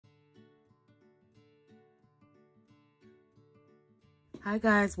Hi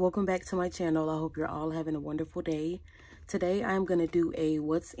guys, welcome back to my channel. I hope you're all having a wonderful day. Today I'm going to do a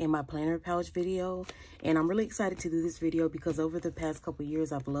what's in my planner pouch video, and I'm really excited to do this video because over the past couple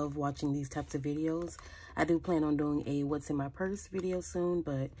years I've loved watching these types of videos. I do plan on doing a what's in my purse video soon,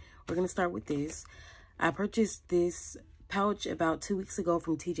 but we're going to start with this. I purchased this pouch about 2 weeks ago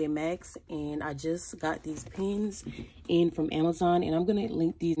from TJ Maxx, and I just got these pins in from Amazon, and I'm going to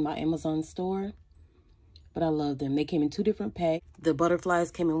link these in my Amazon store. But I love them. They came in 2 different packs. The butterflies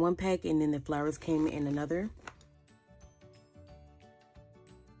came in 1 pack, and then the flowers came in another.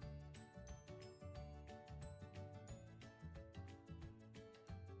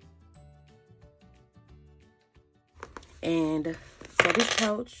 And so this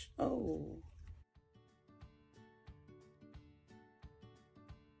pouch,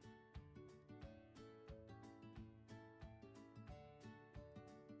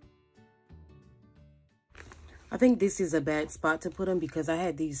 I think this is a bad spot to put them because I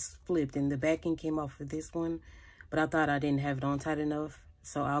had these flipped and the backing came off of this one, but I thought I didn't have it on tight enough,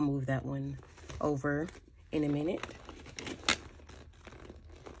 so I'll move that one over in a minute.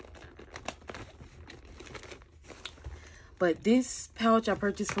 But this pouch I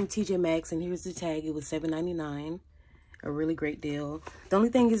purchased from TJ Maxx, and here's the tag. It was $7.99, a really great deal. The only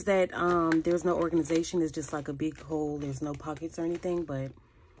thing is that there's no organization. It's just like a big hole. There's no pockets or anything, but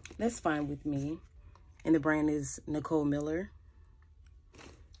that's fine with me. And the brand is Nicole Miller,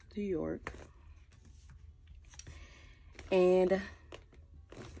 New York. And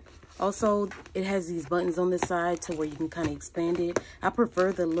also, it has these buttons on the side to where you can kind of expand it. I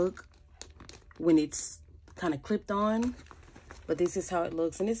prefer the look when it's kind of clipped on, but this is how it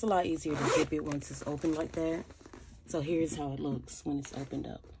looks. And it's a lot easier to zip it once it's open like that. So here's how it looks when it's opened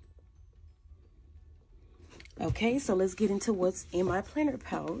up. Okay, so let's get into what's in my planner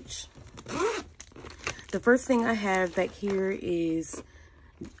pouch. The first thing I have back here is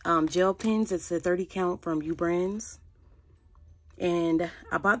gel pens. It's a 30 count from U Brands. And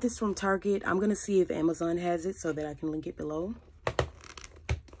I bought this from Target. I'm going to see if Amazon has it so that I can link it below.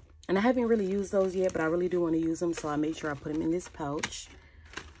 And I haven't really used those yet, but I really do want to use them, so I made sure I put them in this pouch.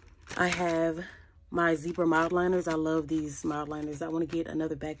 I have my zebra mild liners. I love these mild liners. I want to get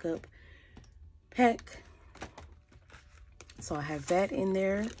another backup pack. So I have that in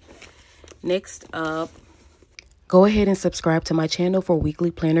there. Next up, go ahead and subscribe to my channel for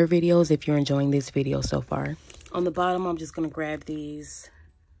weekly planner videos if you're enjoying this video so far. On the bottom, I'm just going to grab these.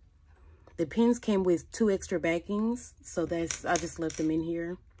 The pins came with 2 extra backings, so I just left them in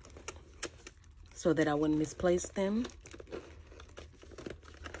here so that I wouldn't misplace them.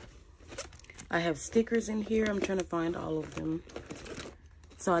 I have stickers in here. I'm trying to find all of them.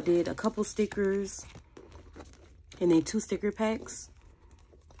 So I did a couple stickers and then 2 sticker packs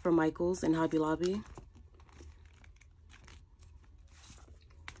from Michaels and Hobby Lobby.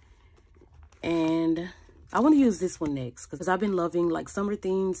 And I want to use this one next because I've been loving like summer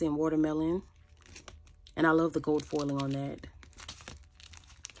themes and watermelon, and I love the gold foiling on that.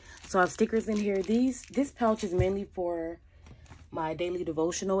 So I have stickers in here. This pouch is mainly for my daily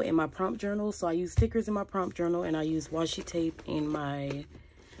devotional and my prompt journal. So I use stickers in my prompt journal, and I use washi tape in my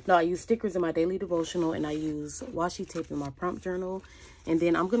I use stickers in my daily devotional, and I use washi tape in my prompt journal. And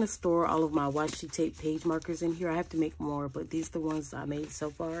then I'm going to store all of my washi tape page markers in here. I have to make more, but these are the ones I made so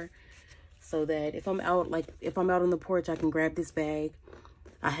far. So that if I'm out, if I'm out on the porch, I can grab this bag.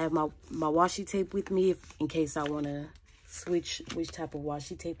 I have my washi tape with me in case I want to switch which type of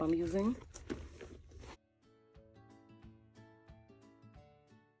washi tape I'm using.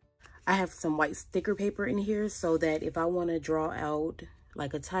 I have some white sticker paper in here so that if I want to draw out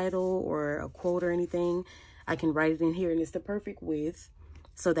like a title or a quote or anything, I can write it in here, and it's the perfect width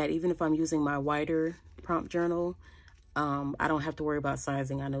so that even if I'm using my wider prompt journal, I don't have to worry about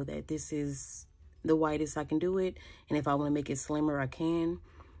sizing. I know that this is the widest I can do it, and if I want to make it slimmer, I can.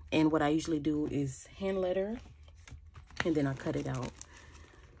 And what I usually do is hand letter, and then I cut it out.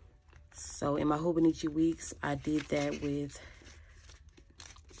 So in my Hobonichi weeks, I did that with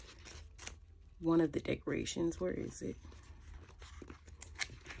one of the decorations. Where is it?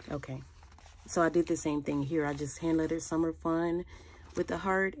 Okay, so I did the same thing here. I just hand lettered Summer Fun with the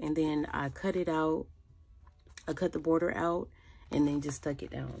heart, and then I cut it out. I cut the border out and then just stuck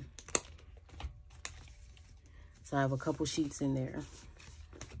it down. So I have a couple sheets in there.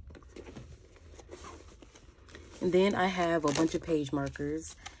 And then I have a bunch of page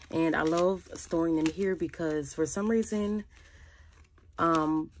markers, and I love storing them here because for some reason,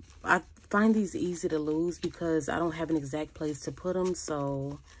 I find these easy to lose because I don't have an exact place to put them.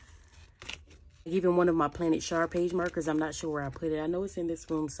 So even one of my Planet Sharp page markers, I'm not sure where I put it. I know it's in this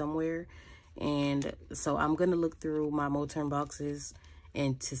room somewhere. And so I'm going to look through my Moturn boxes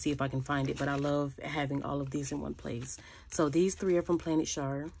and to see if I can find it. But I love having all of these in one place. So these 3 are from Planet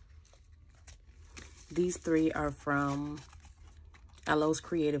Char. These 3 are from Aloe's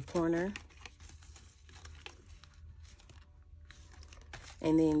Creative Corner.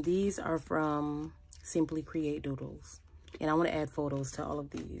 And then these are from Simply Create Doodles. And I want to add photos to all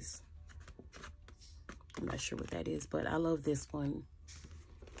of these. I'm not sure what that is, but I love this one.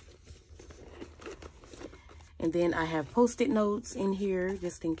 And then I have Post-it notes in here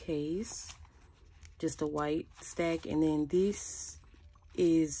just in case. Just a white stack. And then this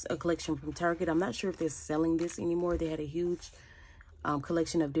is a collection from Target. I'm not sure if they're selling this anymore. They had a huge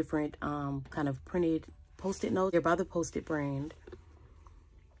collection of different kind of printed Post-it notes. They're by the Post-it brand.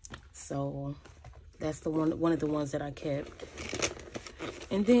 So that's the one of the ones that I kept.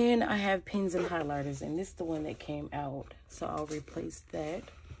 And then I have pens and highlighters, and this is the one that came out. So I'll replace that.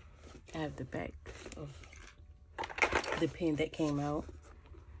 I have the back of the pen that came out.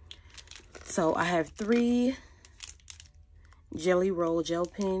 So I have 3 Jelly Roll gel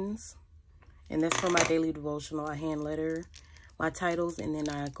pens, and that's for my daily devotional. I hand letter my titles, and then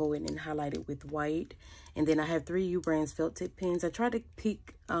I go in and highlight it with white. And then I have 3 U Brands felt tip pens. I try to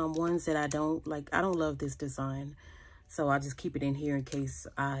pick ones that I don't like. I don't love this design, so I just keep it in here in case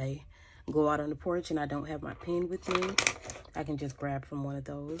I go out on the porch and I don't have my pen with me. I can just grab from one of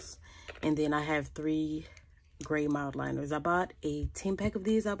those. And then I have 3 gray mild liners. I bought a 10-pack of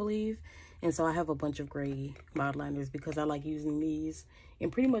these, I believe. And so I have a bunch of gray mild liners because I like using these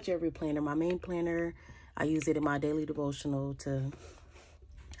in pretty much every planner. My main planner, I use it in my daily devotional to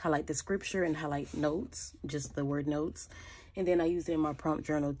highlight the scripture and highlight notes, just the word notes. And then I use it in my prompt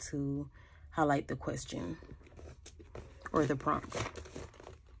journal to highlight the question or the prompt.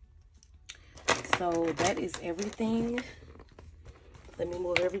 So that is everything. Let me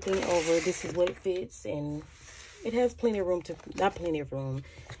move everything over. This is what it fits, and it has plenty of room to, not plenty of room,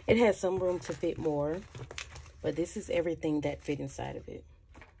 it has some room to fit more, but this is everything that fit inside of it.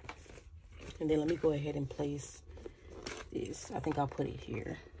 And then let me go ahead and place this. I think I'll put it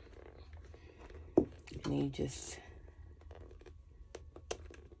here. And you just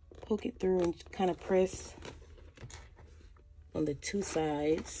poke it through and kind of press on the 2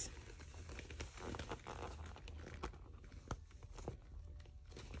 sides.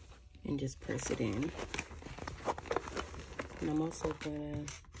 And just press it in. And I'm also gonna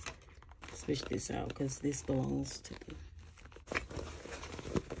switch this out because this belongs to me.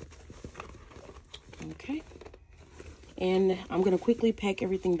 Okay. And I'm gonna quickly pack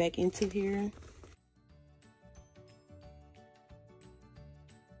everything back into here.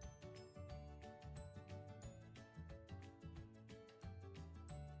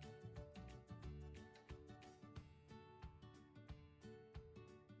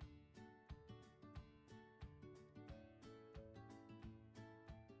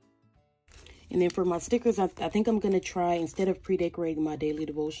 And then for my stickers, I think I'm going to try, instead of pre-decorating my daily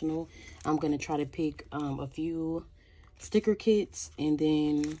devotional, I'm going to try to pick a few sticker kits, and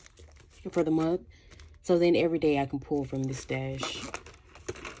then for the month. So then every day I can pull from this stash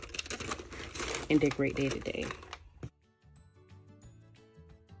and decorate day to day.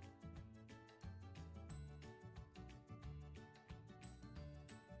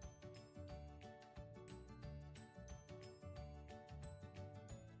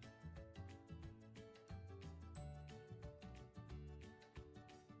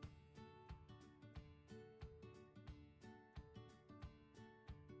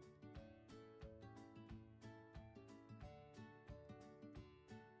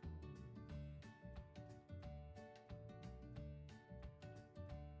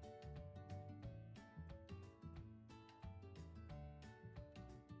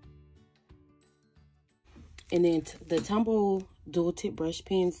 And then the Tombow dual tip brush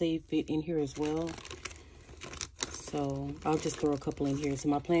pens, they fit in here as well. So I'll just throw a couple in here. So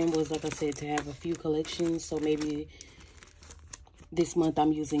my plan was, like I said, to have a few collections. So maybe this month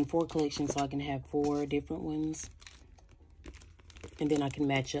I'm using 4 collections so I can have 4 different ones. And then I can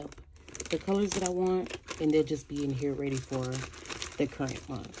match up the colors that I want, and they'll just be in here ready for the current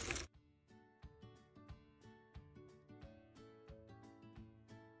month.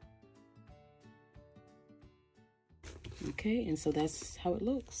 Okay, and so that's how it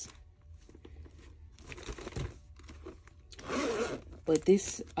looks. But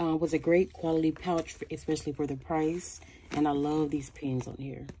this was a great quality pouch, especially for the price. And I love these pins on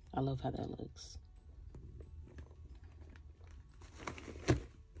here. I love how that looks.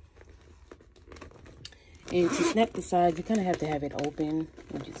 And to snap the sides, you kind of have to have it open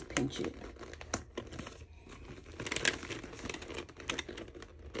and just pinch it.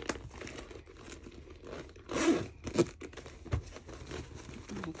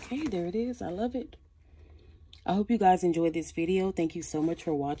 Okay, there it is. I love it. I hope you guys enjoyed this video. Thank you so much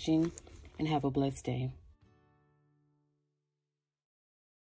for watching and have a blessed day.